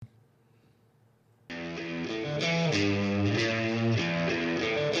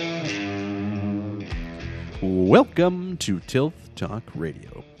Welcome to Tilth Talk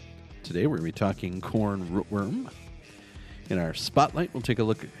Radio. Today we're going to be talking corn rootworm. In our spotlight, we'll take a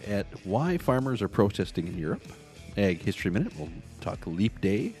look at why farmers are protesting in Europe. Ag History Minute, we'll talk leap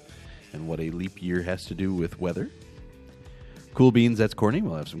day and what a leap year has to do with weather. Cool Beans, that's Corny.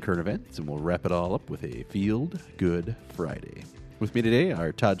 We'll have some current events, and we'll wrap it all up with a Field Good Friday. With me today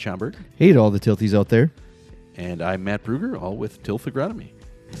are Todd Schomburg. Hey to all the Tilthies out there. And I'm Matt Bruger, all with Tilth Agronomy.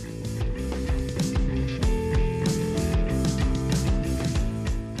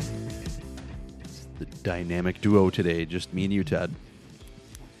 It's the dynamic duo today, just me and you, Todd.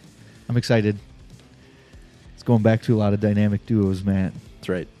 I'm excited. It's going back to a lot of dynamic duos, Matt. That's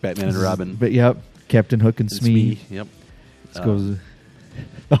right, Batman and Robin. But yep, Captain Hook and Smee. Yep. This goes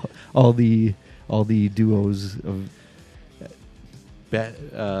all the duos of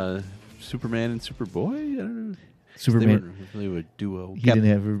Superman and Superboy. I don't know. Superman. They were a duo. He didn't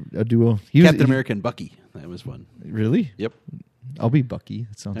have a duo. Captain America and Bucky. That was one. Really? Yep. I'll be Bucky.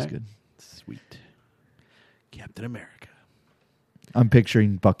 That sounds Right. good. Sweet. Captain America. I'm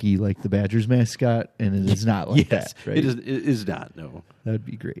picturing Bucky like the Badgers mascot, and it is not like Yes, that, right? It is not, no. That'd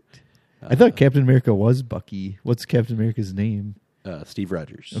be great. I thought Captain America was Bucky. What's Captain America's name? Steve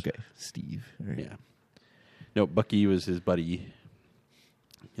Rogers. Okay, Steve. All right. Yeah. No, Bucky was his buddy.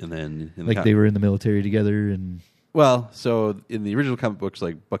 And then... They were in the military together and... Well, so in the original comic books,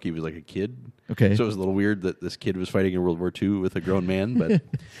 like, Bucky was like a kid. Okay. So it was a little weird that this kid was fighting in World War II with a grown man,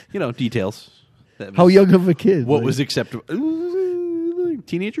 but, details. How young of a kid? What was acceptable?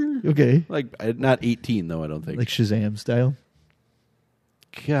 Teenager? Okay. Like, not 18, though, I don't think. Like Shazam style?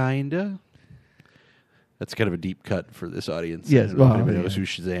 Kinda. That's kind of a deep cut for this audience. Yes, I don't know if well, anybody yeah. knows who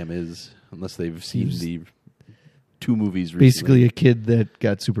Shazam is, unless they've seen the 2 movies Basically recently. a kid that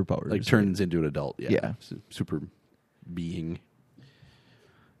got superpowers. Like, turns into an adult, yeah. Yeah. Super being.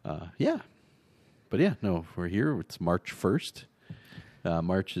 Yeah. But yeah, no, we're here. It's March 1st.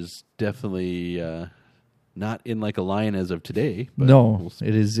 March is definitely not in like a lion as of today. But No,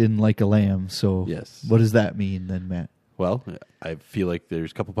 it is in like a lamb. So Yes. What does that mean then, Matt? Well, I feel like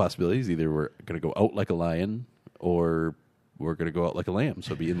there's a couple possibilities. Either we're going to go out like a lion, or we're going to go out like a lamb.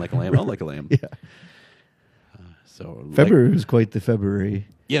 So be in like a lamb, out like a lamb. Yeah. So February was quite the February.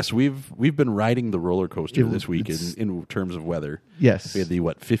 Yes, we've been riding the roller coaster this week it's- in terms of weather. Yes. We had the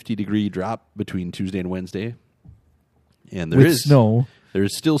 50-degree drop between Tuesday and Wednesday, and there With is snow. There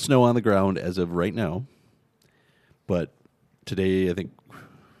is still snow on the ground as of right now, but today I think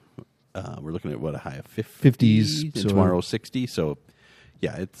we're looking at a high of 50s, and so- tomorrow 60. So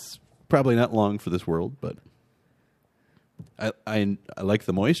yeah, it's probably not long for this world, but I like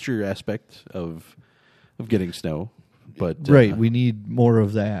the moisture aspect of getting snow. But Right, we need more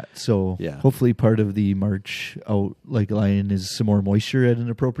of that. So Yeah. hopefully part of the march out like a lion is some more moisture at an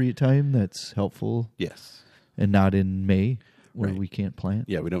appropriate time. That's helpful. Yes. And not in May where Right. we can't plant.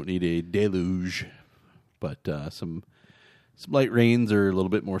 Yeah, we don't need a deluge, but some light rains or a little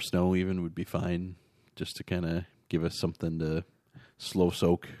bit more snow even would be fine, just to kind of give us something to slow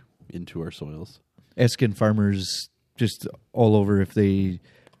soak into our soils. Asking farmers just all over if they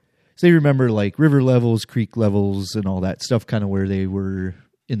remember like river levels, creek levels, and all that stuff, kind of where they were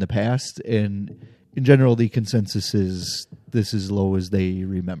in the past. And in general, the consensus is this is low as they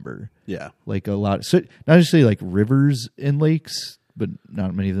remember. Yeah. Like a lot, so not necessarily like rivers and lakes, but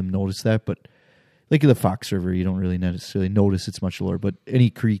not many of them notice that. But like in the Fox River, you don't really necessarily notice it's much lower. But any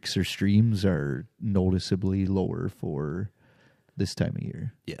creeks or streams are noticeably lower for this time of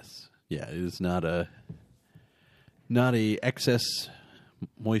year. Yes. Yeah, it is not a excess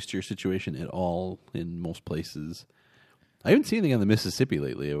moisture situation at all in most places. I haven't seen anything on the Mississippi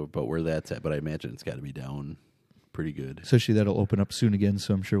lately about where that's at, but I imagine it's got to be down pretty good. Especially that'll open up soon again,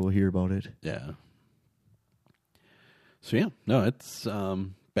 so I'm sure we'll hear about it. Yeah. So yeah, no, it's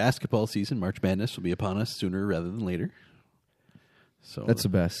basketball season. March Madness will be upon us sooner rather than later. So That's the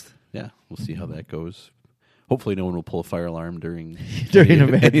best. yeah, we'll see how that goes. Hopefully, no one will pull a fire alarm during During any a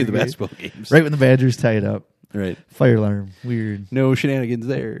of the Badger game. basketball games. Right when the Badgers tie it up. Right. Fire alarm. Weird. No shenanigans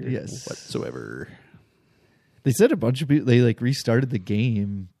there. Yes. Whatsoever. They said a bunch of people, they like restarted the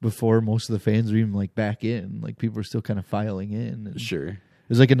game before most of the fans were even like back in. Like people were still kind of filing in. And Sure. it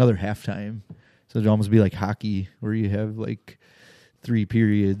was like another halftime. So it'd almost be like hockey where you have like 3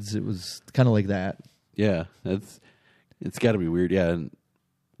 periods. It was kind of like that. Yeah, it's got to be weird. Yeah, and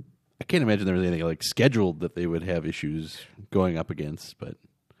I can't imagine there was anything like scheduled that they would have issues going up against, but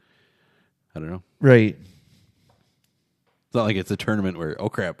I don't know. Right. It's not like it's a tournament where, oh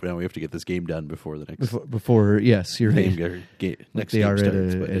crap, now we have to get this game done before the next Before yes, you're right. next They game are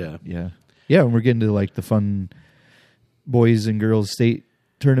starts. at But yeah, yeah. And we're getting to like the fun boys and girls state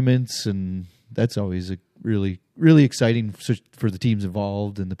tournaments, and that's always really, really exciting for the teams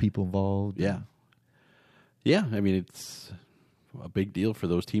involved and the people involved. Yeah. Yeah, I mean, it's a big deal for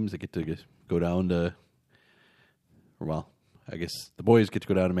those teams that get to go down to, well, I guess the boys get to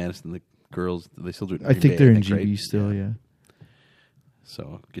go down to Madison. The girls, they still do it in I Green think Bay, they're in right? GB still, yeah.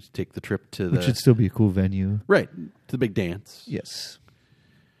 So get to take the trip to Which would still be a cool venue. Right, to the big dance. Yes.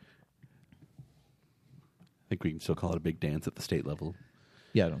 I think we can still call it a big dance at the state level.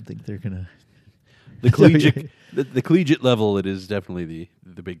 Yeah, I don't think they're going to... The collegiate, the collegiate level, it is definitely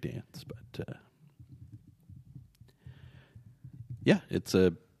the big dance. But yeah, it's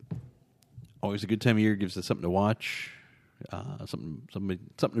always a good time of year. Gives us something to watch, something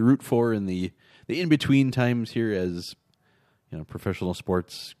to root for in the in between times here, as professional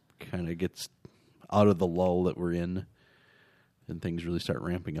sports kind of gets out of the lull that we're in, and things really start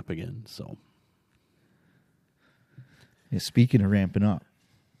ramping up again. So, yeah, speaking of ramping up,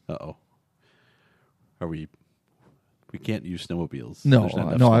 are we? We can't use snowmobiles. No,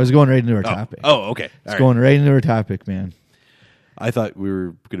 I was going right into our topic. Oh, okay. It's going right into our topic, man. I thought we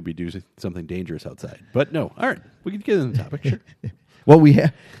were going to be doing something dangerous outside, but no. All right, we can get into the topic. Sure. Well, we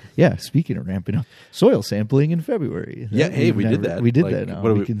have. Yeah, speaking of ramping up, soil sampling in February. Yeah, hey, we did that. We did that. Now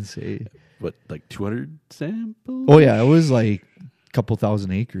we can say like 200 samples. Oh yeah, it was like a couple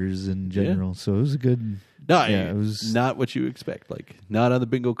thousand acres in general. So it was a good. No, it was not what you expect. Like not on the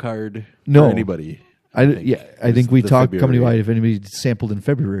bingo card for anybody. I think we talked February. company-wide if anybody sampled in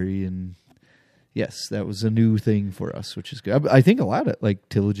February, and yes, that was a new thing for us, which is good. I think a lot of like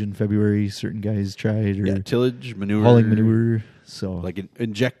tillage in February, certain guys tried, or tillage, manure, hauling manure, so like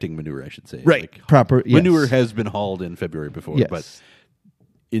injecting manure, I should say. Right, like, proper manure has been hauled in February before, yes. But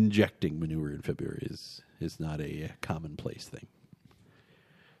injecting manure in February is not a commonplace thing.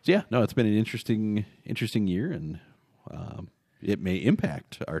 So yeah, no, it's been an interesting year, and it may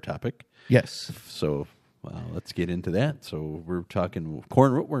impact our topic. Yes. So let's get into that. So we're talking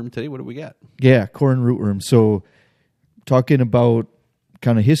corn rootworm today. What do we got? Yeah, corn rootworm. So talking about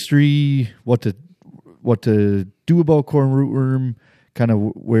kind of history, what to do about corn rootworm, kind of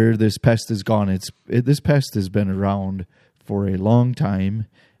where this pest has gone. This pest has been around for a long time,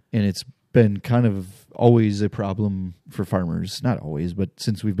 and it's been kind of always a problem for farmers. Not always, but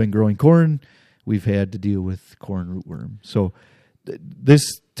since we've been growing corn, we've had to deal with corn rootworm. So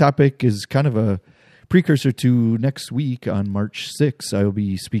this topic is kind of a precursor to next week on March 6th. I will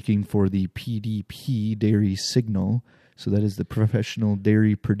be speaking for the PDP Dairy Signal. So that is the Professional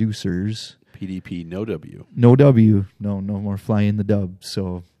Dairy Producers. PDP, no W. No W. No more flying the dub.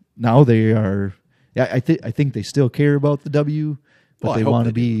 So now they are. Yeah, I think they still care about the W, but they want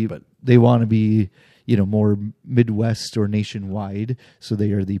to be. They want to be, more Midwest or nationwide. So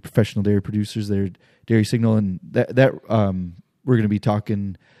they are the Professional Dairy Producers. They're Dairy Signal, and that we're going to be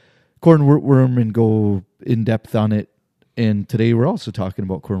talking corn rootworm and go in depth on it. And today we're also talking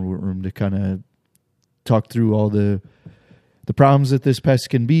about corn rootworm to kind of talk through all the problems that this pest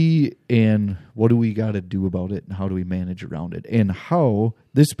can be, and what do we got to do about it, and how do we manage around it, and how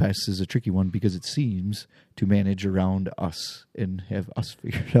this pest is a tricky one because it seems to manage around us and have us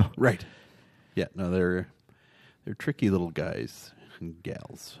figured out. Right. Yeah. No, they're tricky little guys and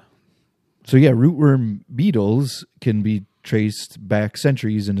gals. So yeah, rootworm beetles can be traced back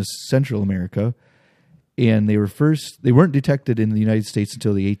centuries into Central America, and they weren't detected in the United States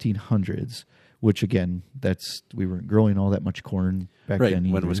until the 1800s. Which again, we weren't growing all that much corn back then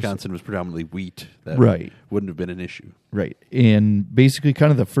either. When Wisconsin was predominantly wheat, that wouldn't have been an issue. Right. And basically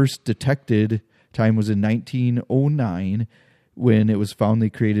kind of the first detected time was in 1909 when it was found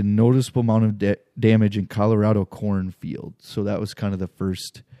they created a noticeable amount of damage in Colorado cornfields. So that was kind of the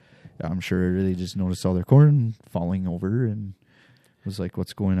first, I'm sure they just noticed all their corn falling over and was like,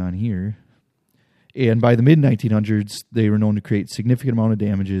 what's going on here? And by the mid-1900s, they were known to create significant amount of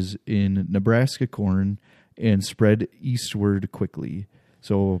damages in Nebraska corn and spread eastward quickly.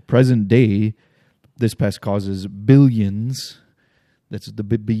 So present day, this pest causes billions, that's the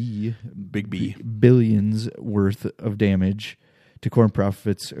big B, billions worth of damage to corn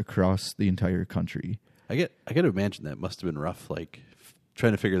profits across the entire country. I got to imagine that must have been rough, like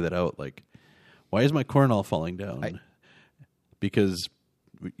trying to figure that out. Like, why is my corn all falling down? Because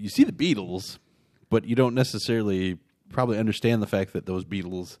you see the beetles, but you don't necessarily probably understand the fact that those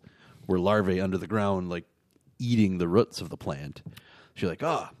beetles were larvae under the ground, like eating the roots of the plant. So you're like,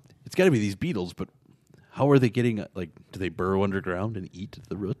 it's got to be these beetles, but how are they getting, like, do they burrow underground and eat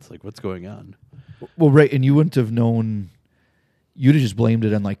the roots? Like, what's going on? Well, right, and you wouldn't have known, you'd have just blamed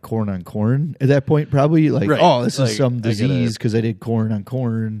it on, like, corn on corn at that point, probably. Like, this is some disease because I did corn on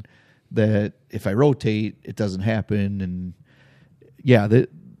corn that if I rotate, it doesn't happen. And, yeah,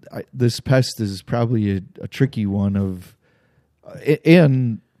 this pest is probably a tricky one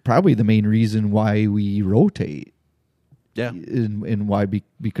and probably the main reason why we rotate. Yeah. And why?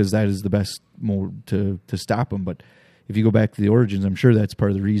 Because that is the best mode to stop them. But if you go back to the origins, I'm sure that's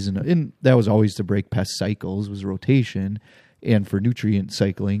part of the reason. And that was always to break pest cycles, was rotation and for nutrient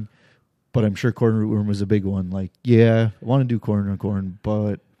cycling. But I'm sure corn rootworm was a big one. Like, yeah, I want to do corn on corn,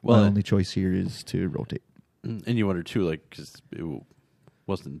 but my only choice here is to rotate. And you wonder, too, like, because it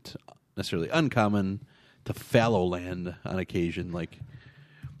wasn't necessarily uncommon to fallow land on occasion. Like,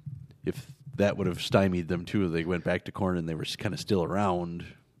 if that would have stymied them, too, if they went back to corn and they were kind of still around,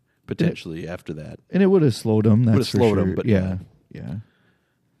 potentially, after that. And it would have slowed them, that's for sure. Them, but yeah.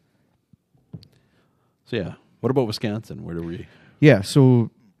 So, yeah. What about Wisconsin? Where do we... Yeah,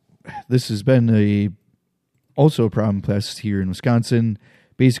 so this has been also a problem pest here in Wisconsin.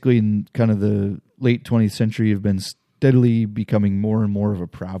 Basically, in kind of the late 20th century, have been steadily becoming more and more of a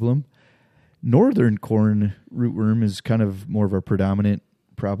problem. Northern corn rootworm is kind of more of a predominant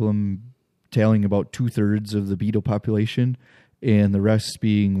problem, tailing about 2/3 of the beetle population, and the rest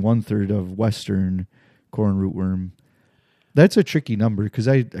being 1/3 of western corn rootworm. That's a tricky number because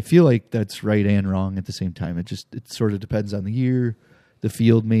I feel like that's right and wrong at the same time. It sort of depends on the year, the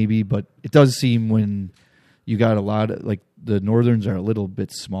field maybe, but it does seem when you got a lot of, like, the northerns are a little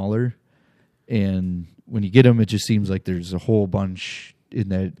bit smaller, and when you get them, it just seems like there's a whole bunch in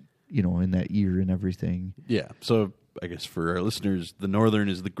that, in that ear and everything. Yeah. So I guess for our listeners, the northern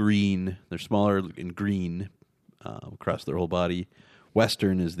is the green. They're smaller and green across their whole body.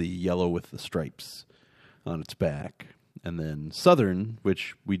 Western is the yellow with the stripes on its back. And then southern,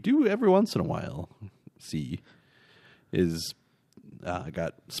 which we do every once in a while see, is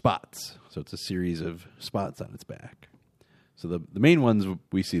got spots. So it's a series of spots on its back. So the main ones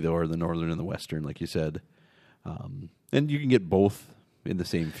we see, though, are the northern and the western, like you said. And you can get both in the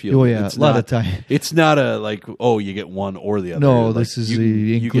same field. Oh, yeah, a lot of time. It's not you get one or the other. No, this is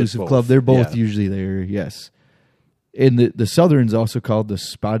the inclusive club. They're both usually there, yes. And the southern's also called the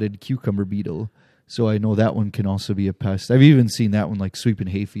spotted cucumber beetle. So I know that one can also be a pest. I've even seen that one like sweeping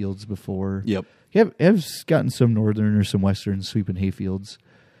hayfields before. Yep. I've gotten some northern or some western sweeping hayfields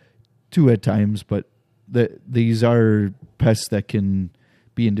too at times, but these are pests that can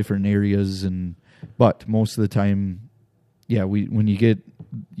be in different areas, but most of the time, yeah, when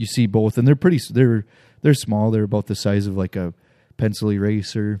you see both, and they're small. They're about the size of like a pencil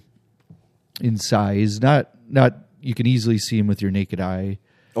eraser in size. Not you can easily see them with your naked eye.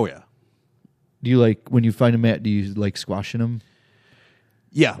 Oh yeah. Do you like, when you find them, Matt, do you like squashing them?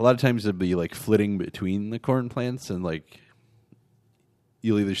 Yeah, a lot of times it'll be like flitting between the corn plants, and like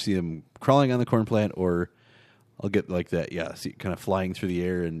you'll either see them crawling on the corn plant, or I'll get like that, see kind of flying through the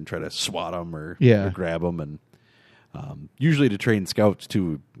air and try to swat them or grab them. And usually to train scouts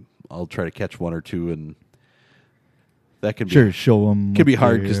too, I'll try to catch one or two, and that can be show them. Can be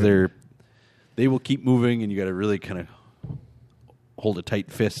hard because they will keep moving, and you got to really kind of hold a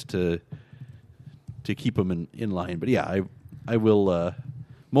tight fist to keep them in line. But yeah, I will,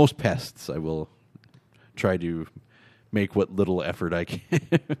 most pests, I will try to make what little effort I can.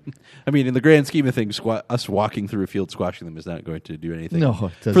 I mean, in the grand scheme of things, us walking through a field squashing them is not going to do anything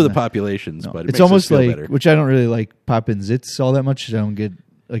for the populations. No. But it's almost like, better. Which I don't really like popping zits all that much. I don't get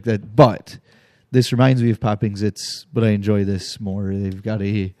like that. But this reminds me of popping zits, but I enjoy this more. They've got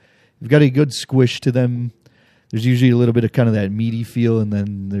a good squish to them. There's usually a little bit of kind of that meaty feel, and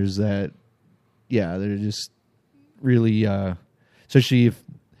then there's that. Yeah, they're just really, especially if,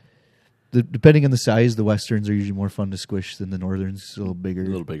 depending on the size, the westerns are usually more fun to squish than the northerns. A little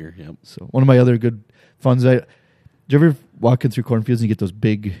bigger. Yeah. So one of my other good funs, did you ever walking through cornfields and you get those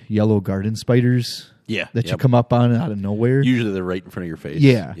big yellow garden spiders? Yeah. That you come up on out of nowhere? Usually they're right in front of your face.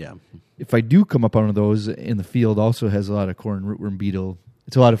 Yeah. Yeah. If I do come up on one of those, in the field also has a lot of corn rootworm beetle.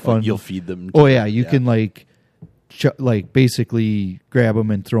 It's a lot of fun. You'll feed them. Oh, yeah. You can basically grab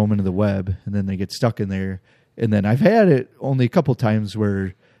them and throw them into the web, and then they get stuck in there. And then I've had it only a couple times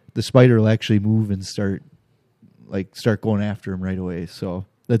where the spider will actually move and start going after them right away. So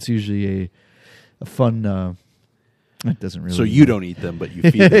that's usually a fun. It doesn't really. So you don't eat them, but you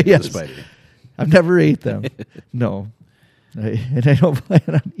feed them to the spider. I've never ate them. No, and I don't plan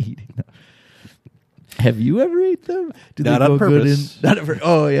on eating them. Have you ever ate them? Did not on purpose. Not ever.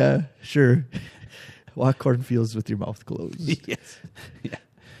 Oh yeah, sure. Walk cornfields with your mouth closed. Yes.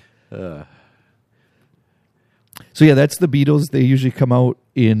 Yeah. So yeah, that's the beetles. They usually come out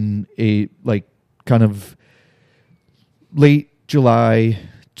in a kind of late July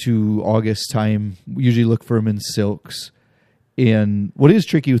to August time. We usually look for them in silks. And what is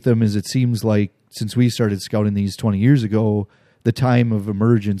tricky with them is it seems like since we started scouting these 20 years ago, the time of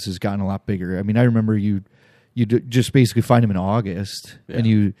emergence has gotten a lot bigger. I mean, I remember you just basically find them in August, and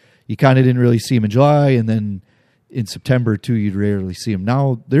you kind of didn't really see them in July, and then in September too, you'd rarely see them.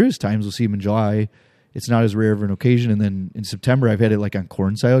 Now there is times we'll see them in July. It's not as rare of an occasion, and then in September I've had it like on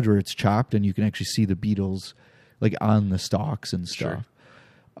corn silage where it's chopped, and you can actually see the beetles like on the stalks and stuff. Sure.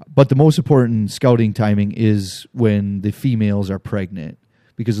 But the most important scouting timing is when the females are pregnant,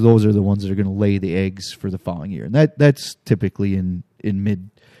 because those are the ones that are going to lay the eggs for the following year. And that's typically in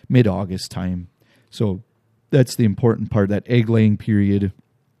mid-August time. So that's the important part, that egg-laying period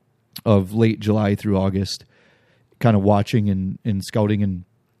of late July through August, kind of watching and scouting. And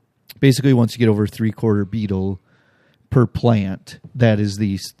basically once you get over 3/4 beetle per plant, that is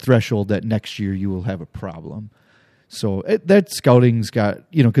the threshold that next year you will have a problem. So that scouting's got,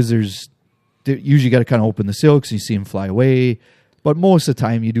 because they usually got to kind of open the silks and you see them fly away. But most of the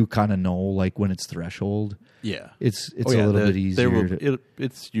time you do kind of know like when it's threshold. Yeah. It's a little bit easier.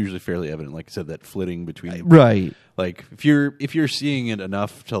 It's usually fairly evident, like I said, that flitting between. Right. Like if you're seeing it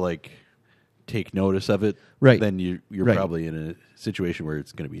enough to like take notice of it, right, then you're right. probably in a situation where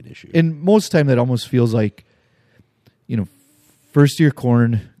it's going to be an issue. And most of the time that almost feels like, first year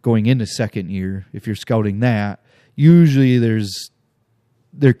corn going into second year, if you're scouting that, usually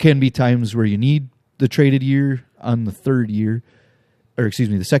there can be times where you need the traded year on the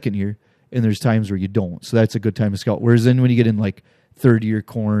the second year, and there's times where you don't. So that's a good time to scout. Whereas then when you get in like third year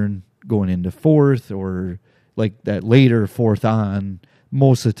corn going into fourth, or like that later fourth on,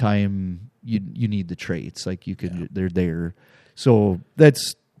 most of the time you need the traits. Like they're there. So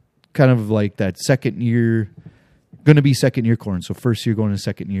that's kind of like that second year, going to be second year corn. So first year going to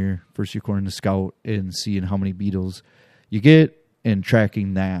second year, first year corn to scout and seeing how many beetles you get, and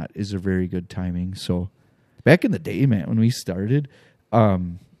tracking that is a very good timing. So back in the day, man, when we started,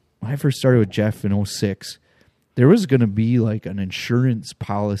 when I first started with Jeff in 2006, there was going to be like an insurance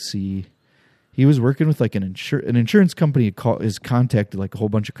policy. He was working with like an insurance company has contacted like a whole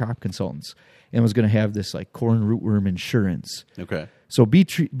bunch of crop consultants and was going to have this like corn rootworm insurance. Okay. So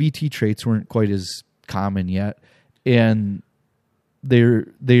BT traits weren't quite as common yet. And there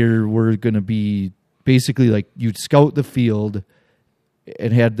were going to be basically like you'd scout the field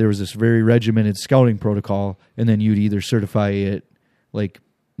and there was this very regimented scouting protocol, and then you'd either certify it like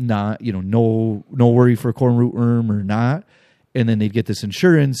not, no worry for corn rootworm or not. And then they'd get this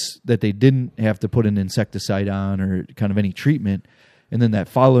insurance that they didn't have to put an insecticide on or kind of any treatment. And then that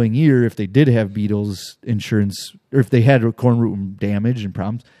following year, if they did have beetles insurance, or if they had corn rootworm damage and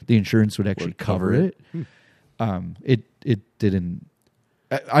problems, the insurance would actually cover it. It didn't.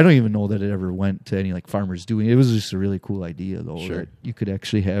 I don't even know that it ever went to any like farmers doing it. It was just a really cool idea though, sure, that you could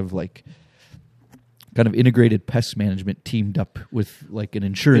actually have like kind of integrated pest management teamed up with like an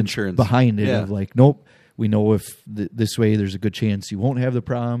insurance. Behind it, of like, nope, we know if this way there's a good chance you won't have the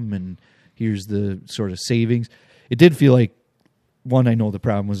problem, and here's the sort of savings. It did feel like, one, I know the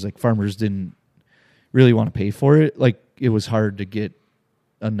problem was like farmers didn't really want to pay for it. Like it was hard to get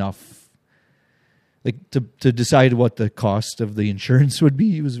enough, like to decide what the cost of the insurance would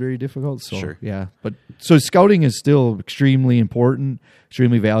be. It was very difficult. So sure. Yeah. But so scouting is still extremely important,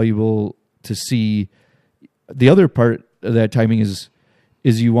 extremely valuable to see. The other part of that timing is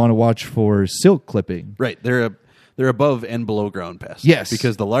you want to watch for silk clipping. Right. They're above and below ground pests. Yes.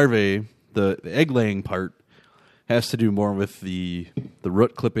 Because the larvae, the egg laying part has to do more with the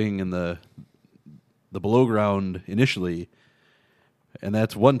root clipping and the below ground initially. And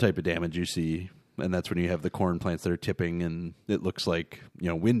that's one type of damage you see. And that's when you have the corn plants that are tipping, and it looks like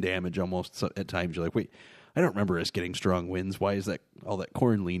wind damage almost. So at times you're like, wait, I don't remember us getting strong winds. Why is that all that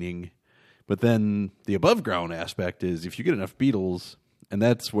corn leaning? But then the above ground aspect is if you get enough beetles, and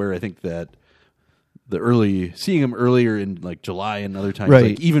that's where I think that seeing them earlier in like July and other times, right,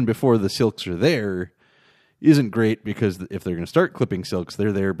 like even before the silks are there, isn't great, because if they're going to start clipping silks,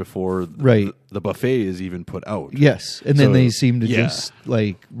 they're there before the buffet is even put out. Yes, and then they seem to just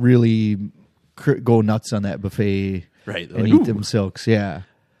like really go nuts on that buffet, right? And like, eat them silks. Yeah,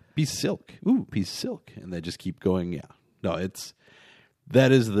 piece of silk, piece of silk, and they just keep going. Yeah, no,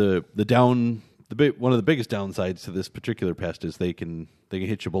 that is one of the biggest downsides to this particular pest is they can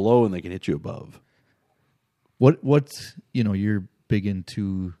hit you below and they can hit you above. What you're big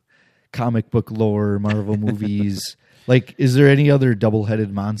into comic book lore, Marvel movies. Like, is there any other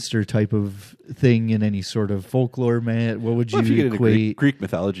double-headed monster type of thing in any sort of folklore, Matt? What would you if you get equate? Into Greek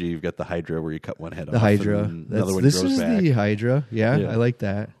mythology, you've got the Hydra where you cut one head off. The Hydra. And another one this grows is back. the Hydra. Yeah, I like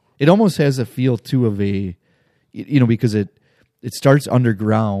that. It almost has a feel, too, of a, because it starts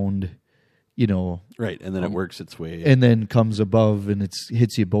underground Right, and then it works its way. and then comes above and it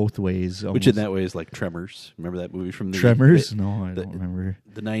hits you both ways. Which in that way is like Tremors. Remember that movie from the... Tremors? No, I don't remember.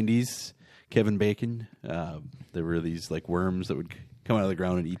 The 90s, Kevin Bacon. There were these like worms that would come out of the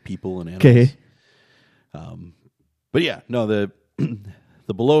ground and eat people and animals. Okay. But yeah, no, the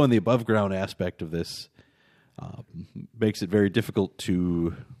below and the above ground aspect of this makes it very difficult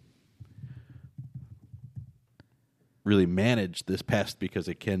to really manage this pest because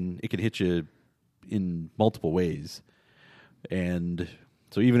it can hit you in multiple ways. And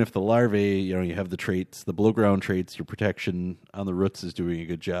so even if the larvae, you have the traits, the below ground traits, your protection on the roots is doing a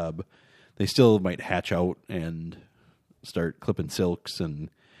good job, they still might hatch out and start clipping silks. And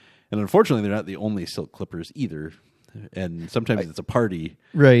unfortunately, they're not the only silk clippers either. And sometimes it's a party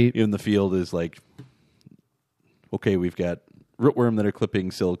right in the field is like, okay, we've got rootworm that are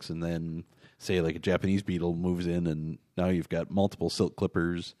clipping silks, and then say like a Japanese beetle moves in, and now you've got multiple silk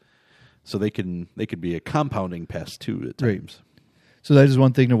clippers. So they could be a compounding pest too at times. Right. So that is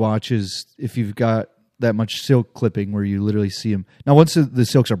one thing to watch is if you've got that much silk clipping where you literally see them. Now, once the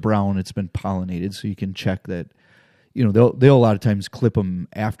silks are brown, it's been pollinated, so you can check that. They'll a lot of times clip them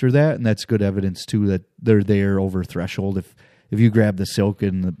after that, and that's good evidence too that they're there over threshold. If you grab the silk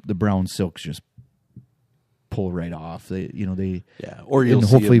and the brown silks just pull right off, or you'll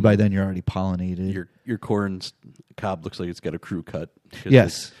hopefully by then you're already pollinated. Your corn cob looks like it's got a crew cut.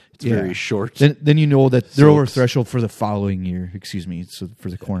 Yes, it's very short. Then you know that they're over threshold for the following year. Excuse me, so for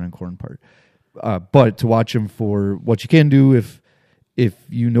the corn on corn part. But to watch them for what you can do if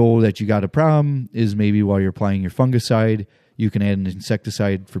you know that you got a problem is maybe while you're applying your fungicide, you can add an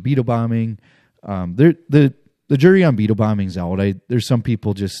insecticide for beetle bombing. The jury on beetle bombing's out. There's some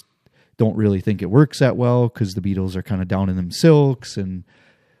people just don't really think it works that well because the beetles are kind of down in them silks and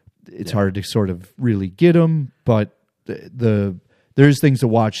it's hard to sort of really get them. But there's things to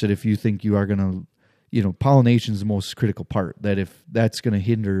watch that if you think you are going to, pollination is the most critical part. That if that's going to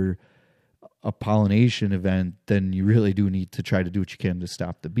hinder a pollination event, then you really do need to try to do what you can to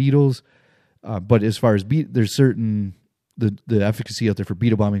stop the beetles. But as far as there's certain the efficacy out there for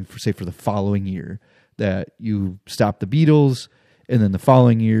beetle bombing for the following year that you stop the beetles, and then the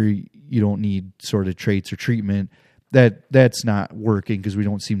following year you don't need sort of traits or treatment. That's not working because we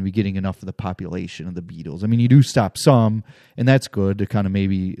don't seem to be getting enough of the population of the beetles. I mean, you do stop some, and that's good to kind of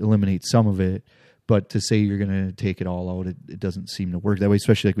maybe eliminate some of it. But to say you're going to take it all out, it doesn't seem to work that way.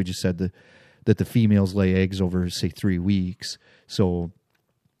 Especially like we just said, that the females lay eggs over, say, 3 weeks. So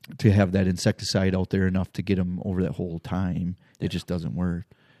to have that insecticide out there enough to get them over that whole time, it just doesn't work.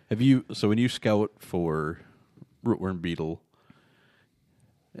 So when you scout for rootworm beetle,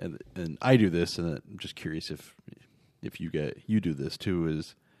 and I do this, and I'm just curious if you do this too,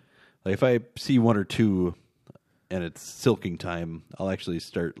 is like if I see one or two and it's silking time, I'll actually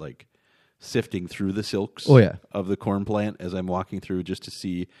start like sifting through the silks of the corn plant as I'm walking through just to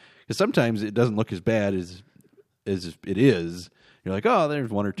see. Because sometimes it doesn't look as bad as it is. You're like, oh,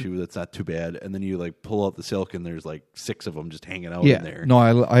 there's one or two that's not too bad, and then you like pull out the silk and there's like 6 of them just hanging out in there. No,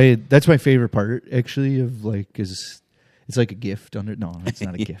 I that's my favorite part actually of like is it's like a gift under. No, it's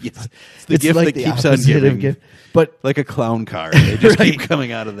not a gift. Yes. It's the gift like that keeps on giving. Gift, but like a clown car, they just keep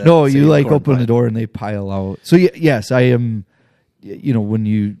coming out of that. No, you like open the door and they pile out. So yes, I am. When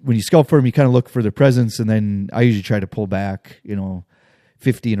you scout for them, you kind of look for their presence, and then I usually try to pull back,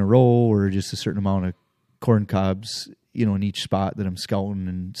 50 in a row or just a certain amount of corn cobs, in each spot that I'm scouting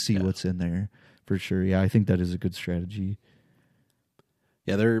and see what's in there for sure. Yeah, I think that is a good strategy.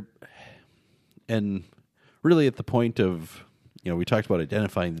 Yeah, and really at the point of, we talked about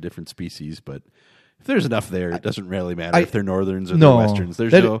identifying the different species, but if there's enough there, it doesn't really matter if they're northerns or they're westerns.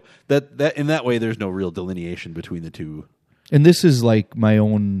 There's that in that way, there's no real delineation between the two. And this is like my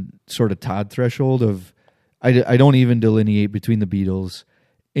own sort of Todd threshold of I don't even delineate between the beetles,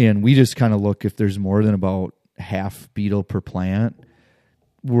 and we just kind of look if there's more than about half beetle per plant,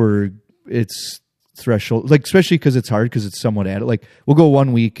 where it's threshold, like especially because it's hard because it's somewhat added. Like we'll go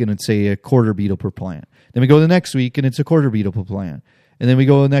 1 week and it's say a quarter beetle per plant. Then we go the next week and it's a quarter beetle per plant. And then we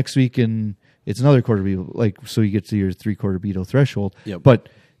go the next week and it's another quarter beetle. Like so you get to your 3/4 beetle threshold. Yep. But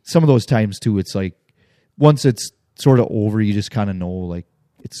some of those times too, it's like once it's sort of over, you just kind of know like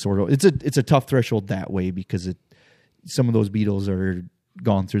it's a tough threshold that way because some of those beetles are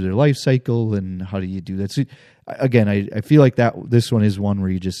gone through their life cycle, and how do you do that? So again, I feel like this one is one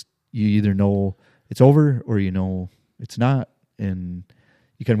where you either know it's over or it's not, and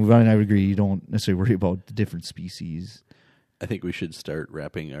you kind of move on. And I would agree, you don't necessarily worry about the different species. I think we should start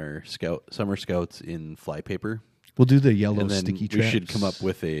wrapping our summer scouts in fly paper. We'll do the yellow and then sticky traps. We should come up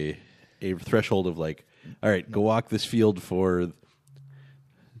with a threshold of like, all right, go walk this field for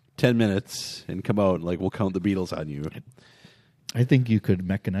 10 minutes and come out and like we'll count the beetles on you. I think you could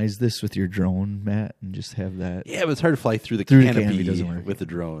mechanize this with your drone, Matt, and just have that. Yeah, but it's hard to fly through the canopy canopy doesn't work. with the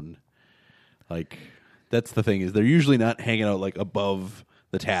drone. Like, that's the thing, is they're usually not hanging out like above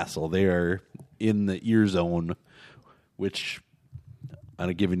the tassel. They are in the ear zone, which on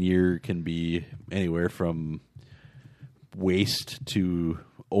a given year can be anywhere from waist to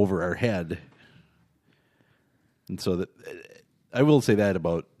over our head. And so that I will say that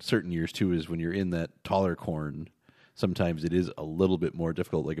about certain years too, is when you're in that taller corn, sometimes it is a little bit more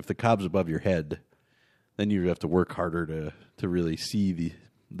difficult. Like if the cob's above your head, then you have to work harder to really see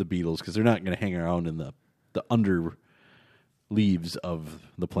the beetles, because they're not going to hang around in the under leaves of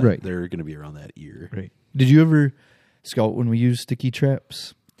the plant. Right. They're going to be around that ear. Right. Did you ever scout when we used sticky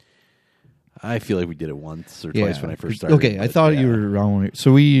traps? I feel like we did it once or twice when I first started. Okay, I thought you were around.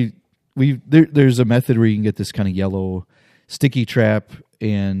 So there's a method where you can get this kind of yellow sticky trap,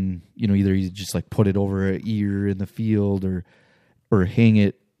 and either you just like put it over an ear in the field or hang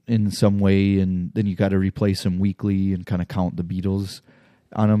it in some way, and then you got to replace them weekly and kind of count the beetles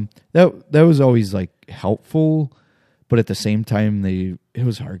on them. That was always like helpful, but at the same time it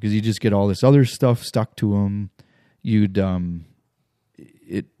was hard because you just get all this other stuff stuck to them.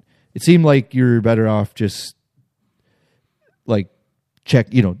 It seemed like you're better off just like check,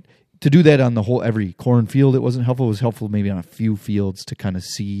 to do that on the whole every cornfield. It wasn't helpful. It was helpful maybe on a few fields to kind of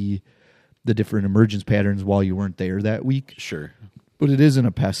see the different emergence patterns while you weren't there that week. Sure. But it isn't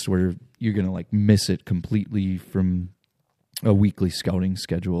a pest where you're going to like miss it completely from a weekly scouting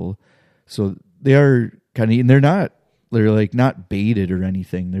schedule. So they are kind of, and they're like not baited or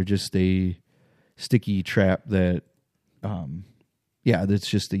anything. They're just a sticky trap that, that's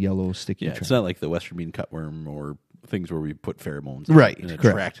just a yellow sticky trap. It's not like the Western bean cutworm or things where we put pheromones right, and correct.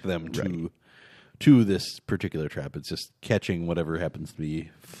 attract them to this particular trap. It's just catching whatever happens to be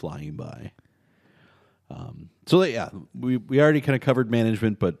flying by. We already kind of covered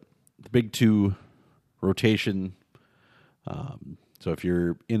management, but the big two, rotation. So if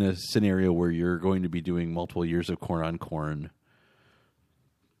you're in a scenario where you're going to be doing multiple years of corn on corn,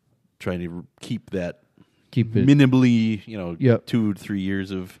 trying to keep it minimally, 2 to 3 years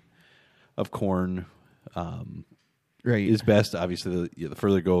of corn, right, is best. Obviously, the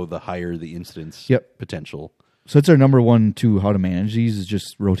further go, the higher the incidence potential. So that's our number one to how to manage these is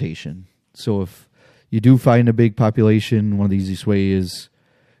just rotation. So if you do find a big population, one of the easiest way is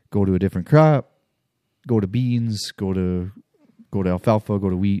go to a different crop, go to beans, go to alfalfa, go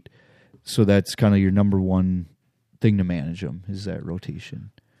to wheat. So that's kind of your number one thing to manage them, is that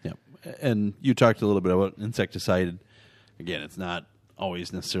rotation. Yeah, and you talked a little bit about insecticide. Again, it's not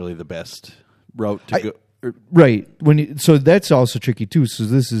always necessarily the best route to go. Right. So that's also tricky too. So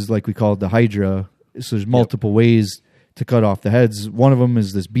this is like we call it the Hydra. So there's multiple ways to cut off the heads. One of them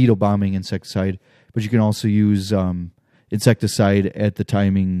is this beetle bombing insecticide, but you can also use insecticide at the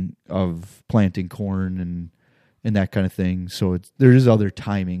timing of planting corn and that kind of thing. So there is other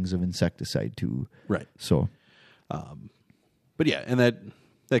timings of insecticide too. Right. So, but yeah, and that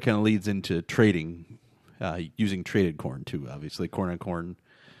kind of leads into trading, using traded corn too. Obviously, corn on corn.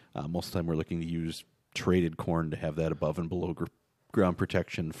 Most of the time, we're looking to use traded corn to have that above and below ground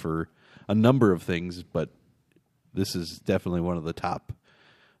protection for a number of things. But this is definitely one of the top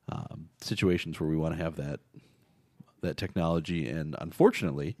situations where we want to have that technology, and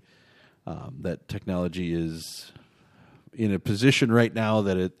unfortunately, that technology is in a position right now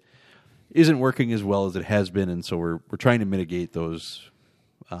that it isn't working as well as it has been, and so we're trying to mitigate those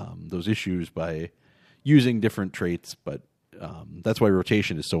issues by using different traits. But that's why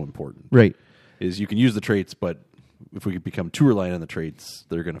rotation is so important. Right, is you can use the traits, but if we become too reliant on the traits,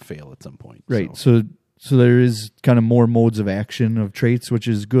 they're going to fail at some point. Right. So there is kind of more modes of action of traits, which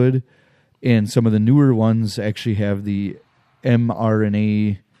is good. And some of the newer ones actually have the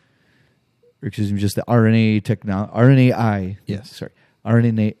mRNA, or excuse me, just the RNAi. Yes. Sorry.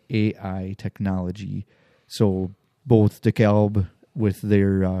 RNAi technology. So both DeKalb with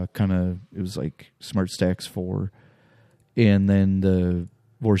their it was like Smart Stacks 4, and then the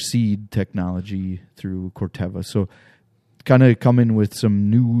Vorseed technology through Corteva. So kind of come in with some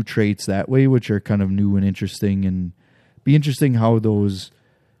new traits that way, which are kind of new and interesting, and be interesting how those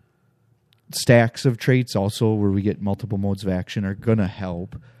stacks of traits also where we get multiple modes of action are going to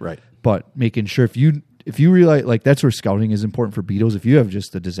help. Right. But making sure if you realize, like, that's where scouting is important for beetles. If you have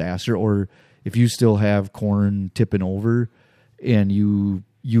just a disaster, or if you still have corn tipping over and you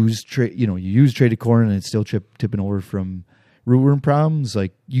use traded corn and it's still tipping over from rootworm problems,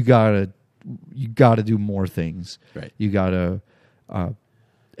 like you gotta do more things. Right. You gotta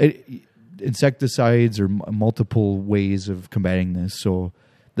insecticides or multiple ways of combating this. So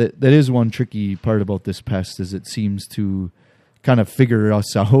that is one tricky part about this pest is it seems to kind of figure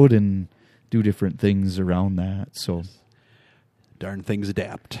us out and do different things around that. So, darn things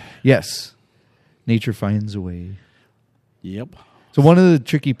adapt. Yes, nature finds a way. Yep. So one of the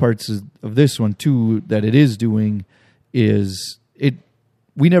tricky parts of this one too that it is doing is it.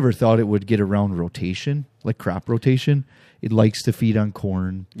 We never thought it would get around rotation, like crop rotation. It likes to feed on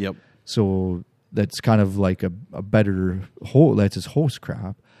corn. Yep. So that's kind of like a better whole. That's its host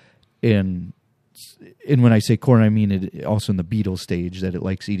crop, and when I say corn, I mean it also in the beetle stage that it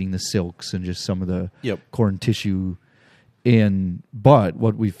likes eating the silks and just some of the corn tissue. But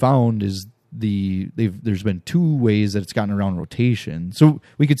what we found is there's been two ways that it's gotten around rotation. So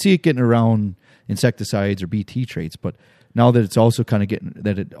we could see it getting around insecticides or BT traits, but now that it's also kind of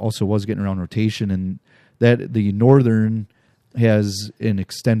it also was getting around rotation, and that the northern has an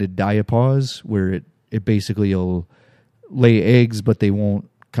extended diapause where it basically will lay eggs, but they won't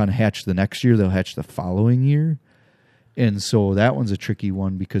kind of hatch the next year. They'll hatch the following year. And so that one's a tricky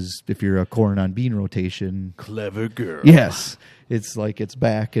one because if you're a corn on bean rotation. Clever girl. Yes. It's like it's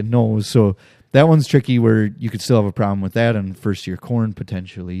back and nose. So that one's tricky where you could still have a problem with that on first year corn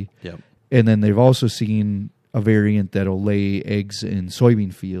potentially. Yep. And then they've also seen a variant that'll lay eggs in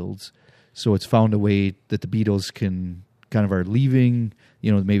soybean fields. So it's found a way that the beetles can kind of are leaving,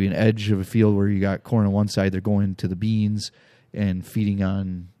 maybe an edge of a field where you got corn on one side, they're going to the beans and feeding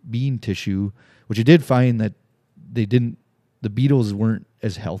on bean tissue, which you did find that the beetles weren't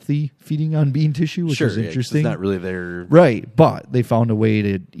as healthy feeding on bean tissue, which is interesting. It's not really their... Right, but they found a way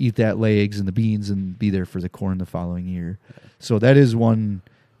to eat that, lay eggs in the beans, and be there for the corn the following year. So that is one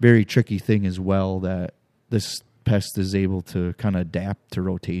very tricky thing as well, that this pest is able to kind of adapt to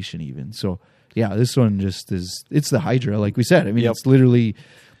rotation even. So, yeah, this one just is... It's the Hydra, like we said. I mean, It's literally...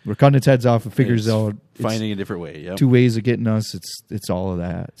 We're cutting its heads off. It figures out... Finding a different way, two ways of getting us. It's all of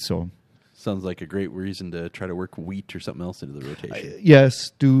that, so... Sounds like a great reason to try to work wheat or something else into the rotation.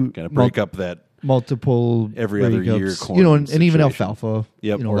 Yes, do kind of break up that multiple every other year corn, and even alfalfa.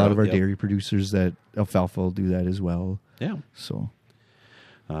 Yep, a lot of our dairy producers that alfalfa will do that as well. Yeah. So,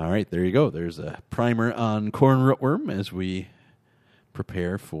 all right, there you go. There's a primer on corn rootworm as we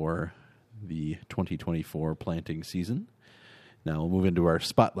prepare for the 2024 planting season. Now we'll move into our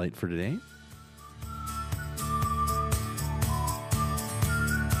spotlight for today.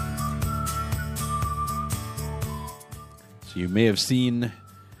 So you may have seen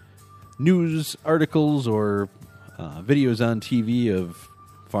news articles or videos on TV of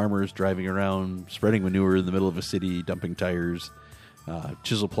farmers driving around, spreading manure in the middle of a city, dumping tires,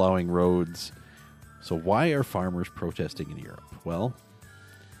 chisel plowing roads. So why are farmers protesting in Europe? Well,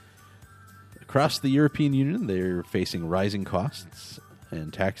 across the European Union, they're facing rising costs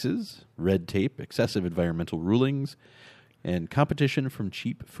and taxes, red tape, excessive environmental rulings, and competition from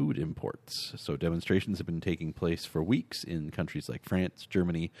cheap food imports. So demonstrations have been taking place for weeks in countries like France,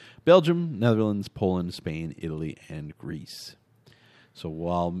 Germany, Belgium, Netherlands, Poland, Spain, Italy, and Greece. So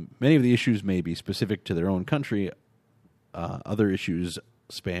while many of the issues may be specific to their own country, other issues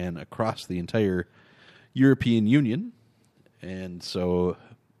span across the entire European Union. And so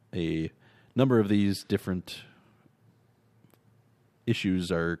a number of these different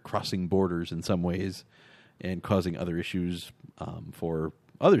issues are crossing borders in some ways and causing other issues for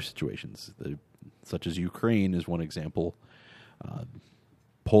other situations, such as Ukraine is one example.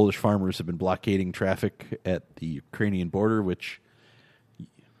 Polish farmers have been blockading traffic at the Ukrainian border, which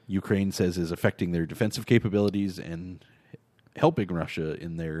Ukraine says is affecting their defensive capabilities and helping Russia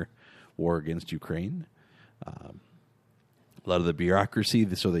in their war against Ukraine. A lot of the bureaucracy,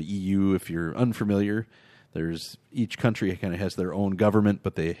 so the EU, if you're unfamiliar, each country kind of has their own government,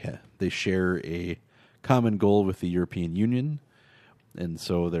 but they share a common goal with the European Union, and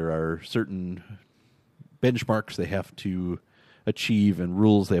so there are certain benchmarks they have to achieve and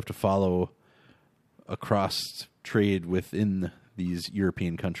rules they have to follow across trade within these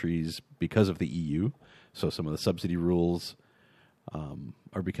European countries because of the EU. So some of the subsidy rules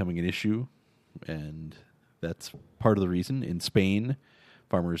are becoming an issue, and that's part of the reason. In Spain,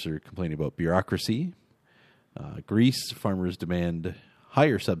 farmers are complaining about bureaucracy. Greece, farmers demand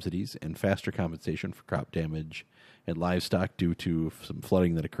higher subsidies and faster compensation for crop damage and livestock due to some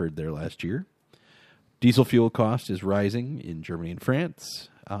flooding that occurred there last year. Diesel fuel cost is rising in Germany and France.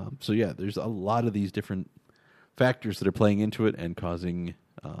 There's a lot of these different factors that are playing into it and causing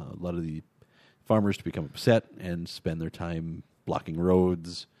a lot of the farmers to become upset and spend their time blocking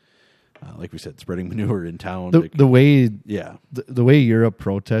roads. Like we said, spreading manure in town. The way Europe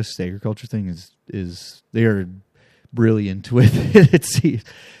protests the agriculture thing is they are brilliant with it. It's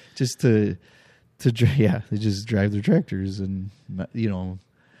just they just drive their tractors and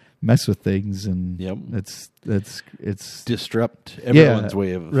mess with things, and Yep. it's disrupt everyone's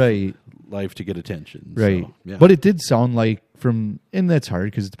way of right. life to get attention. Right. So, yeah. But it did sound like and that's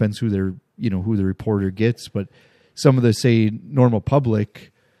hard because it depends who who the reporter gets, but some of the, say, normal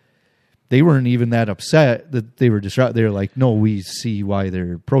public, they weren't even that upset that they were disrupted. They were like, no, we see why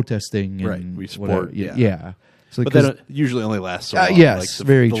they're protesting. And right. We support. Yeah. So, but that usually only lasts so long. Yes, like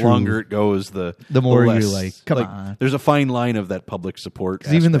very the true. longer it goes, the more less, you're like, come on. There's a fine line of that public support.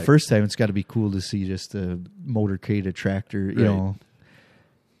 Because even the first time, it's got to be cool to see just a motorcade, a tractor, you know.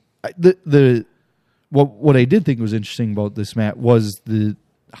 What I did think was interesting about this, Matt, was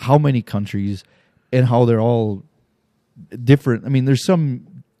how many countries and how they're all different. I mean, there's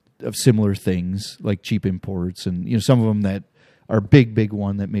some of similar things like cheap imports, and some of them that are big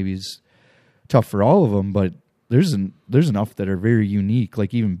one that maybe is tough for all of them. But there's enough that are very unique.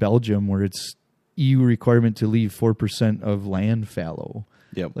 Like even Belgium, where it's EU requirement to leave 4% of land fallow.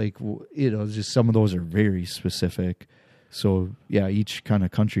 Yep. Like just some of those are very specific. So yeah, each kind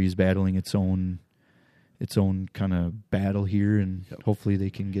of country is battling its own kind of battle here, and hopefully they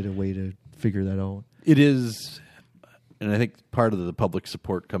can get a way to figure that out. It is, and I think part of the public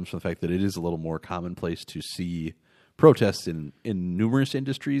support comes from the fact that it is a little more commonplace to see protests in numerous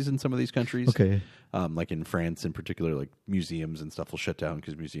industries in some of these countries. Okay. Like in France in particular, like museums and stuff will shut down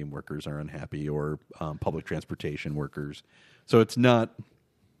because museum workers are unhappy, or public transportation workers. So it's not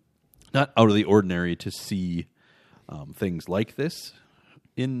out of the ordinary to see things like this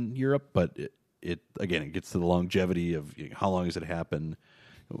in Europe, but it gets to the longevity of how long does it happen,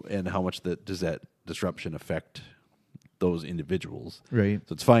 and how much does that disruption affect those individuals. Right.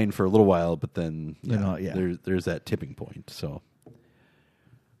 So it's fine for a little while, but then yeah. there's that tipping point. So,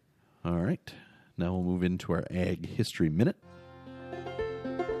 all right, now we'll move into our Ag History Minute.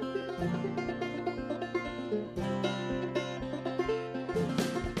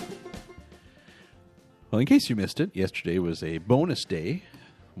 Well, in case you missed it, yesterday was a bonus day,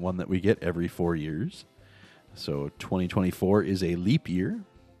 one that we get every 4 years. So 2024 is a leap year,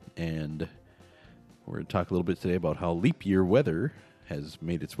 and we're going to talk a little bit today about how leap year weather has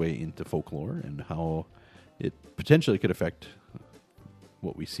made its way into folklore and how it potentially could affect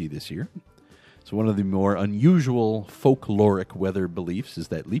what we see this year. So one of the more unusual folkloric weather beliefs is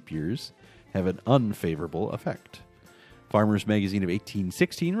that leap years have an unfavorable effect. Farmers' Magazine of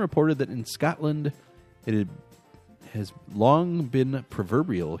 1816 reported that in Scotland it has long been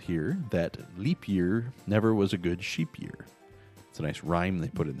proverbial here that leap year never was a good sheep year. It's a nice rhyme they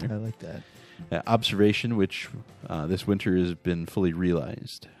put in there. I like that. Observation, which this winter has been fully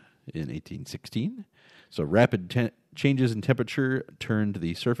realized in 1816. So rapid changes in temperature turned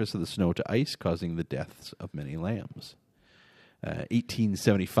the surface of the snow to ice, causing the deaths of many lambs.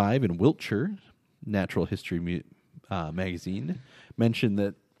 1875 in Wiltshire, Natural History magazine mentioned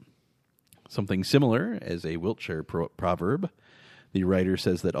that something similar as a Wiltshire proverb. The writer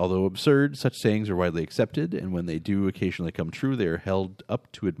says that although absurd, such sayings are widely accepted, and when they do occasionally come true, they are held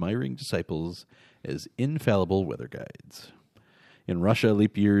up to admiring disciples as infallible weather guides. In Russia,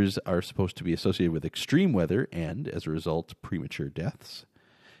 leap years are supposed to be associated with extreme weather and, as a result, premature deaths.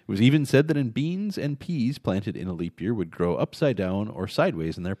 It was even said that in beans and peas planted in a leap year would grow upside down or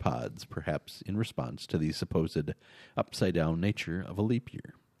sideways in their pods, perhaps in response to the supposed upside-down nature of a leap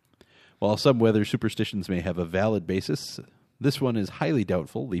year. While some weather superstitions may have a valid basis, this one is highly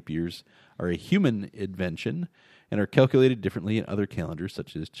doubtful. Leap years are a human invention and are calculated differently in other calendars,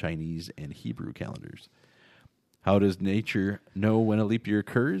 such as Chinese and Hebrew calendars. How does nature know when a leap year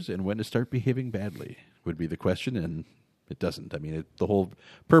occurs and when to start behaving badly, would be the question, and it doesn't. I mean, the whole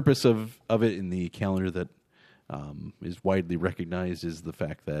purpose of it in the calendar that is widely recognized is the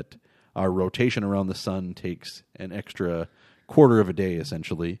fact that our rotation around the sun takes an extra quarter of a day,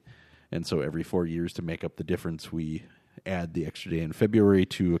 essentially, and so every 4 years to make up the difference, we add the extra day in February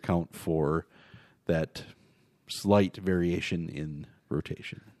to account for that slight variation in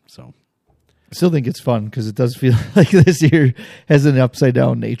rotation. So I still think it's fun because it does feel like this year has an upside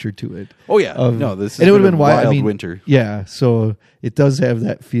down nature to it. Oh yeah, this and it would have been wild winter. Yeah, so it does have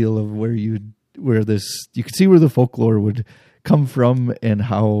that feel of where you can see where the folklore would come from and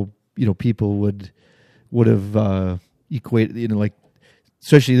how people would have equated like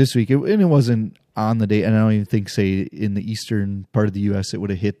especially this week, and it wasn't on the day, and I don't even think, say, in the eastern part of the U.S. it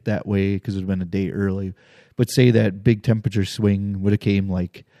would have hit that way because it would have been a day early. But say that big temperature swing would have came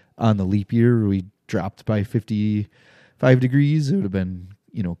like on the leap year where we dropped by 55 degrees, it would have been,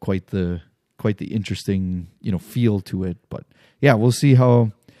 quite the interesting, feel to it. But yeah, we'll see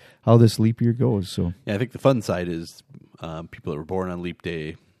how this leap year goes. So yeah, I think the fun side is people that were born on leap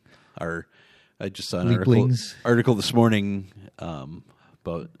day are. I just saw an article this morning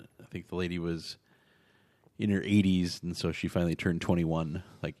about think the lady was in her 80s, and so she finally turned 21,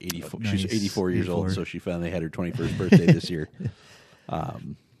 like 84. Nice. She's 84 years 84. old, so she finally had her 21st birthday this year.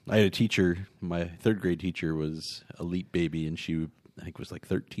 I had a teacher, my third grade teacher was a Leap baby, and she, I think, was like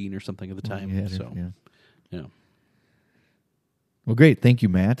 13 or something at the time. Yeah. Well, great. Thank you,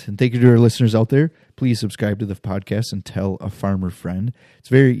 Matt. And thank you to our listeners out there. Please subscribe to the podcast and tell a farmer friend. It's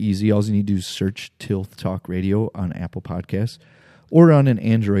very easy. All you need to do is search Tilth Talk Radio on Apple Podcasts or on an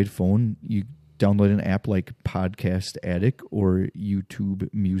Android phone. You download an app like Podcast Addict or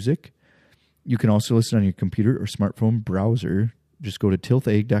YouTube Music. You can also listen on your computer or smartphone browser. Just go to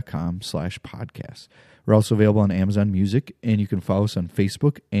tilthegg.com/podcast. We're also available on Amazon Music, and you can follow us on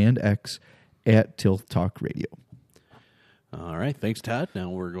Facebook and X at Tilth Talk Radio. All right. Thanks, Todd. Now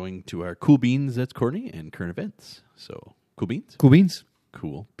we're going to our Cool Beans. That's Corny, and current events. So, Cool Beans? Cool beans?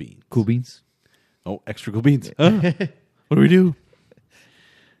 Cool Beans. Cool beans. Oh, extra Cool Beans. What do we do?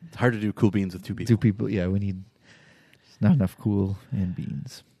 It's hard to do Cool Beans with two people. Two people, yeah, we need not enough cool and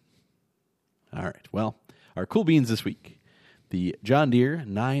beans. All right. Well, our Cool Beans this week. The John Deere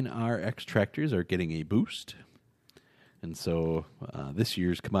 9RX tractors are getting a boost. And so this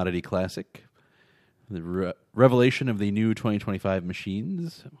year's Commodity Classic, the revelation of the new 2025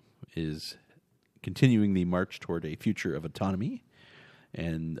 machines is continuing the march toward a future of autonomy.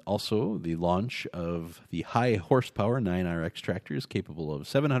 And also the launch of the high horsepower 9RX tractors capable of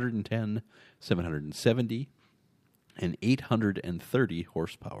 710, 770, and 830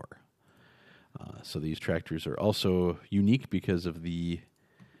 horsepower. So these tractors are also unique because of the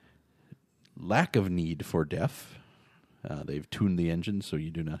lack of need for DEF. They've tuned the engine so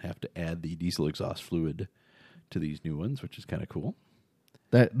you do not have to add the diesel exhaust fluid to these new ones, which is kind of cool.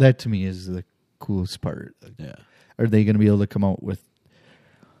 That to me is the coolest part. Yeah. Are they going to be able to come out with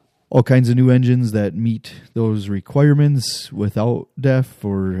all kinds of new engines that meet those requirements without DEF,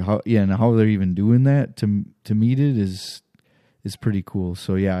 or how? Yeah, and how they're even doing that to meet it is pretty cool.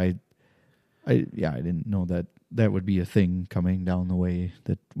 So I didn't know that would be a thing coming down the way,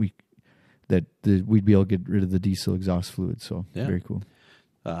 that we'd be able to get rid of the diesel exhaust fluid. So very cool.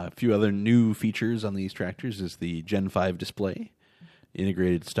 A few other new features on these tractors is the Gen 5 display,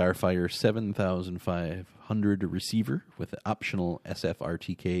 integrated Starfire 7500 receiver with optional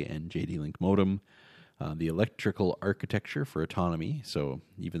SFRTK and JD-Link modem, the electrical architecture for autonomy. So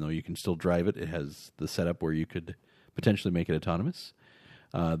even though you can still drive it, it has the setup where you could potentially make it autonomous.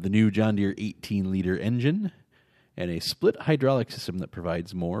 The new John Deere 18-liter engine, and a split hydraulic system that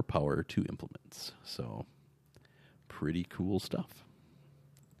provides more power to implements. So, pretty cool stuff.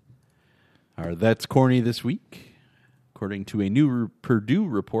 That's Corny this week. According to a new Purdue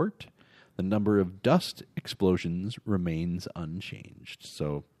report, the number of dust explosions remains unchanged.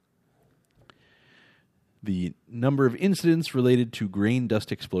 So, the number of incidents related to grain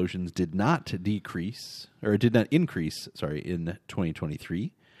dust explosions did not increase, in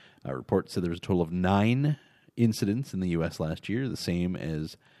 2023. A report said there was a total of 9 incidents in the U.S. last year, the same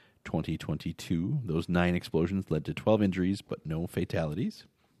as 2022. Those 9 explosions led to 12 injuries, but no fatalities.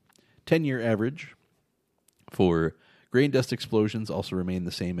 10-year average for grain dust explosions also remained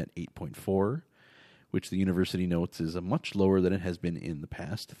the same at 8.4, which the university notes is much lower than it has been in the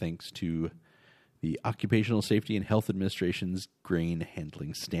past, thanks to the Occupational Safety and Health Administration's grain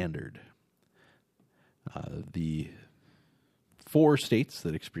handling standard. The 4 states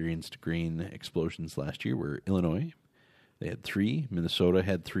that experienced grain explosions last year were Illinois. They had 3. Minnesota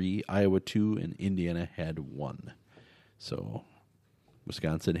had 3. Iowa 2. And Indiana had 1. So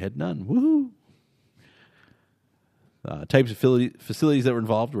Wisconsin had none. Woohoo! Types of facilities that were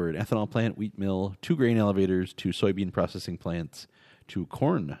involved were an ethanol plant, wheat mill, 2 grain elevators, 2 soybean processing plants, 2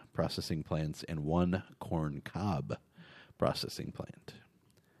 corn processing plants, and 1 corn cob processing plant.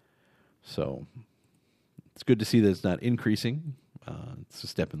 So it's good to see that it's not increasing. It's a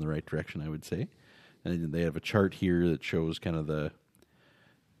step in the right direction, I would say. And they have a chart here that shows kind of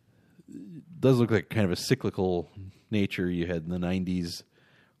does look like kind of a cyclical nature. You had in the 90s,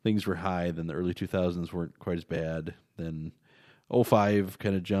 things were high. Then the early 2000s weren't quite as bad. Then 05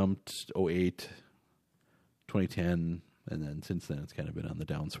 kind of jumped, 08, 2010, and then since then it's kind of been on the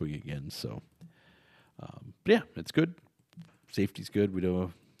downswing again. So, it's good. Safety's good.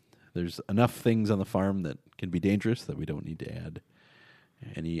 There's enough things on the farm that can be dangerous that we don't need to add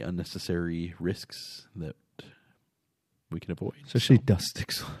any unnecessary risks that we can avoid. Especially dust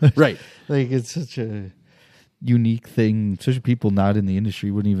explosions. Right. Like, it's such a unique thing. Especially people not in the industry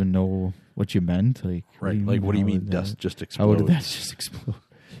wouldn't even know what you meant. Like, right. What do you mean dust just explodes? How would that just explode?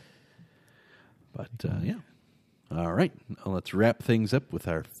 But, All right. Well, let's wrap things up with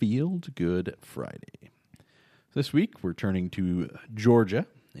our Field Good Friday. This week, we're turning to Georgia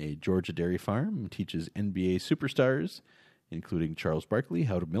a Georgia dairy farm, teaches NBA superstars, including Charles Barkley,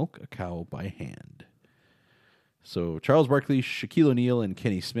 how to milk a cow by hand. So Charles Barkley, Shaquille O'Neal, and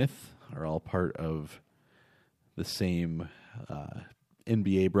Kenny Smith are all part of the same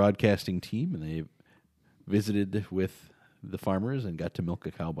NBA broadcasting team, and they visited with the farmers and got to milk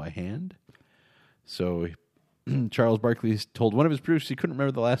a cow by hand. So Charles Barkley told one of his producers he couldn't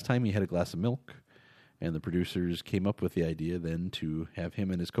remember the last time he had a glass of milk, and the producers came up with the idea then to have him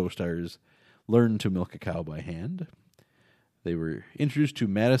and his co-stars learn to milk a cow by hand. They were introduced to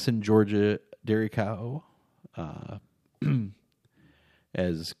Madison, Georgia dairy cow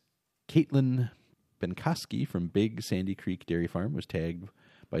as Caitlin Benkoski from Big Sandy Creek Dairy Farm was tagged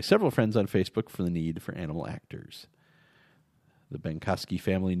by several friends on Facebook for the need for animal actors. The Benkoski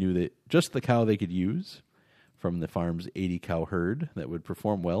family knew that just the cow they could use from the farm's 80-cow herd that would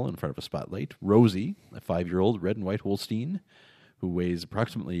perform well in front of a spotlight. Rosie, a 5-year-old red and white Holstein, who weighs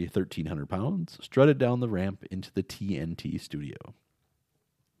approximately 1,300 pounds, strutted down the ramp into the TNT studio.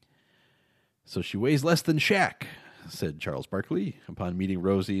 So she weighs less than Shaq, said Charles Barkley upon meeting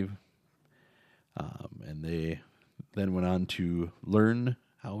Rosie. And they then went on to learn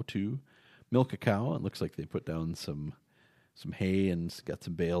how to milk a cow. It looks like they put down some hay and got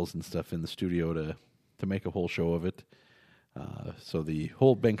some bales and stuff in the studio to make a whole show of it. So the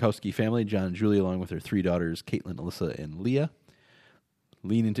whole Benkowski family, John and Julie, along with their 3 daughters, Caitlin, Alyssa, and Leah,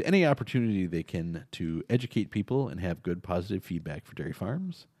 lean into any opportunity they can to educate people and have good, positive feedback for dairy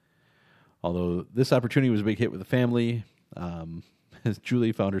farms. Although this opportunity was a big hit with the family,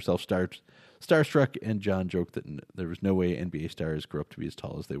 Julie found herself starstruck, and John joked that there was no way NBA stars grew up to be as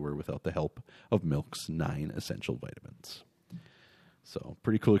tall as they were without the help of milk's 9 essential vitamins. So,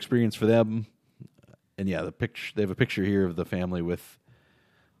 pretty cool experience for them. And yeah, they have a picture here of the family with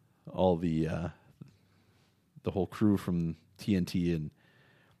all the whole crew from TNT, and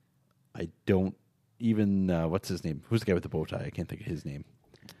I don't even what's his name? Who's the guy with the bow tie? I can't think of his name.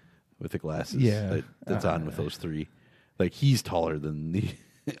 With the glasses, that's on with those 3. Like, he's taller than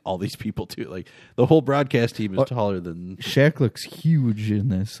all these people too. Like, the whole broadcast team is taller than Shaq. Looks huge in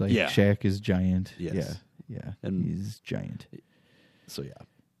this. Like, yeah. Shaq is giant. Yes. Yeah, and he's giant. So yeah,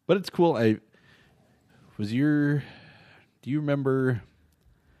 but it's cool. Do you remember?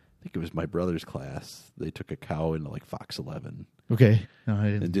 I think it was my brother's class. They took a cow into like Fox 11. Okay, no, I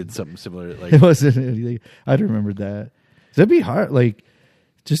didn't. And did something similar. Like, it wasn't anything. I don't remember that. That'd be hard. Like,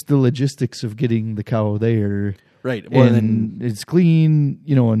 just the logistics of getting the cow there. Right. Well, and then it's clean,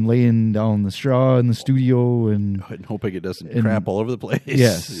 and laying down the straw in the studio and hoping it doesn't crap all over the place.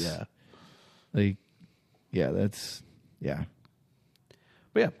 Yes. Yeah. Like, yeah, that's, yeah.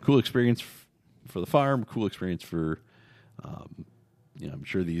 But yeah, cool experience for the farm, cool experience for, I'm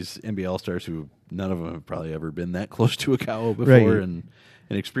sure these NBA All-Stars who none of them have probably ever been that close to a cow before and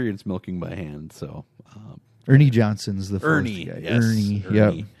experienced milking by hand. So, Ernie Johnson's the first Ernie, guy. Yes, Ernie.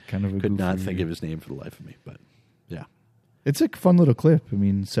 Yep. Kind of a could not think of his name for the life of me, but yeah. It's a fun little clip. I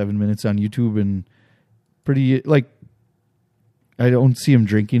mean, 7 minutes on YouTube and pretty, like, I don't see him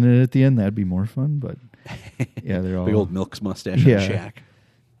drinking it at the end. That'd be more fun, but yeah, they're all... Big old Milk's mustache and Shaq.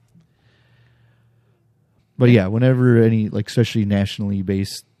 But yeah, whenever any, like, especially nationally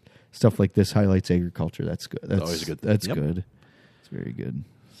based stuff like this highlights agriculture, that's good. That's always a good thing. That's good. It's very good.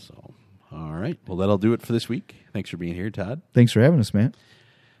 So, all right. Well, that'll do it for this week. Thanks for being here, Todd. Thanks for having us, Matt.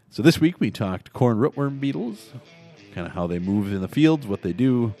 So this week we talked corn rootworm beetles, kind of how they move in the fields, what they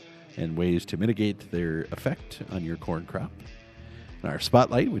do, and ways to mitigate their effect on your corn crop. In our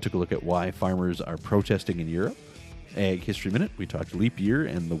spotlight, we took a look at why farmers are protesting in Europe. Ag History Minute, we talked leap year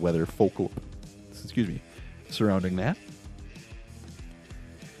and the weather surrounding that.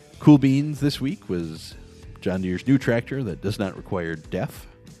 Cool Beans this week was John Deere's new tractor that does not require DEF.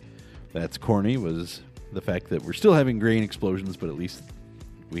 That's Corny, was the fact that we're still having grain explosions, but at least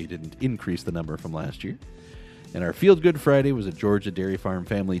we didn't increase the number from last year. And our Field Good Friday was a Georgia dairy farm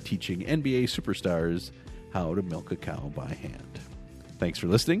family teaching NBA superstars how to milk a cow by hand. Thanks for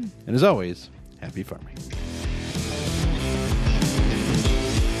listening, and as always, happy farming.